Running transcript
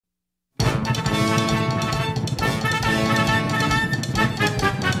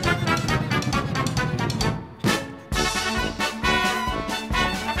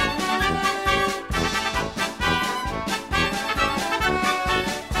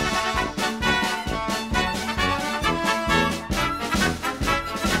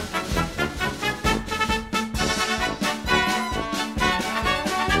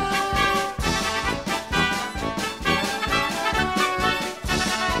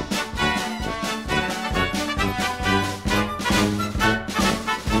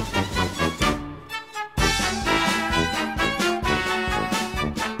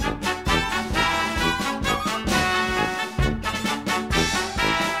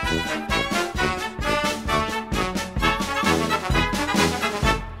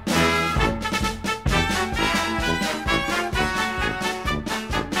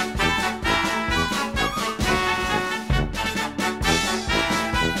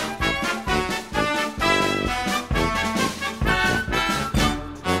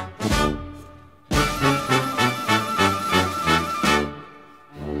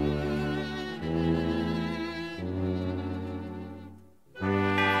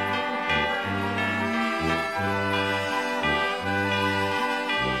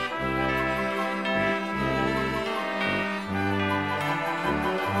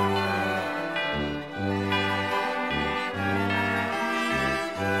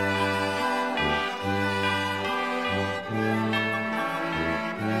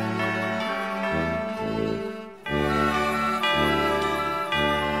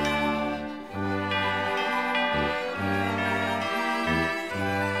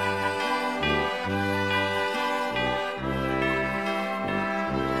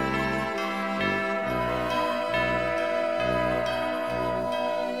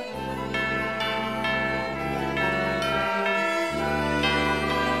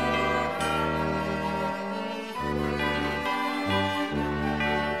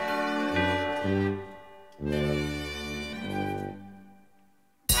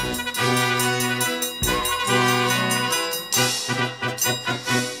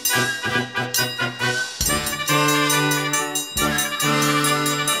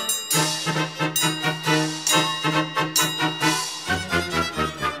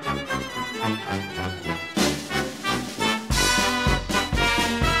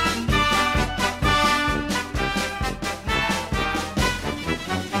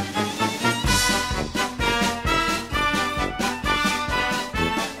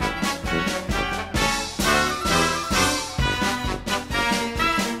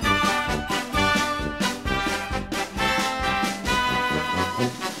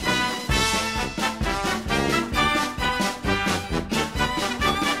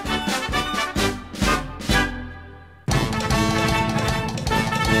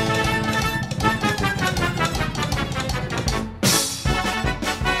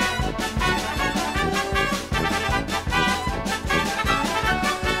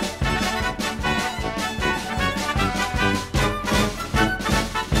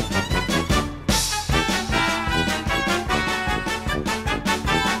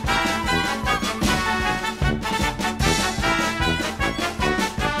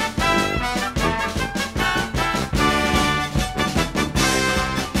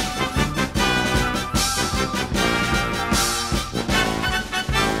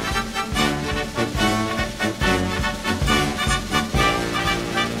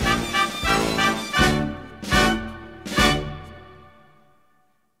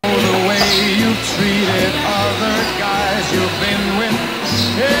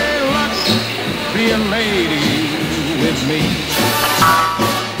be a lady with me.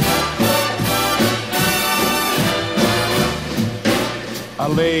 A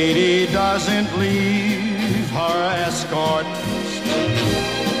lady doesn't leave her escort.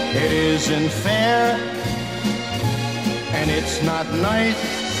 It isn't fair, and it's not nice.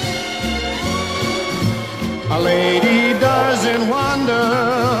 A lady doesn't wander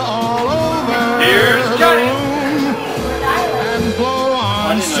all over the room and blow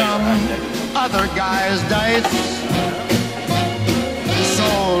on some other guy's dice. So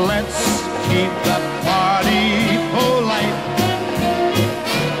let's keep the party polite.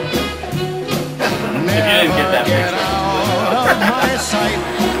 Never get out of my sight.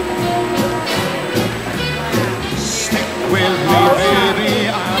 Stick with me, baby,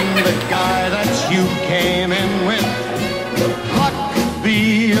 I'm the guy that you came in with. Luck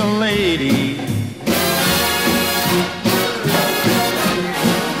be a lady.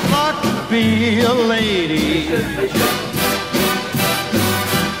 Luck be a lady.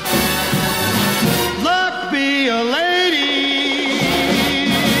 Luck be a lady.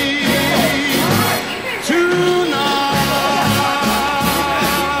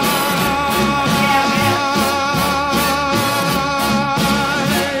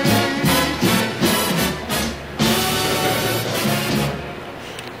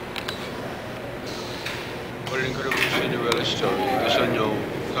 What an incredible Cinderella story. This unknown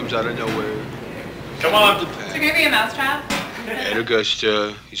comes out of nowhere. Come on. So give me a mousetrap. At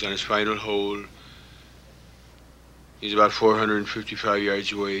Augusta, he's on his final hole. He's about 455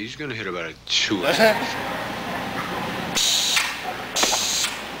 yards away. He's gonna hit about a 2. We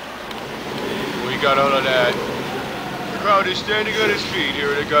got all of that. The crowd is standing on its feet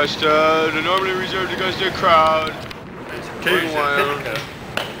here at Augusta. The normally reserved Augusta crowd. Going wild.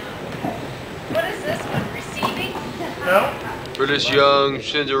 this young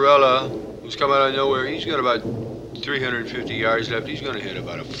Cinderella who's come out of nowhere. He's got about 350 yards left. He's going to hit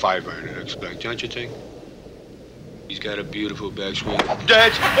about a 5-iron, I expect, don't you think? He's got a beautiful backswing.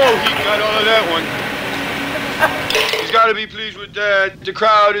 That's... Oh, he got all of that one. He's got to be pleased with that. The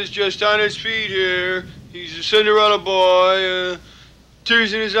crowd is just on its feet here. He's a Cinderella boy.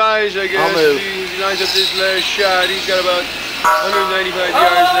 Tears in his eyes, I guess. He lines up this last shot. He's got about 195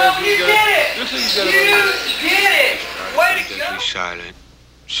 yards left. You did it! Looks like he's got You about... did it! Way to go! Deathly silent.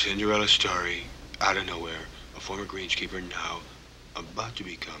 Cinderella story. Out of nowhere. A former greenskeeper now about to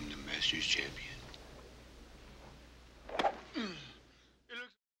become the Masters champion.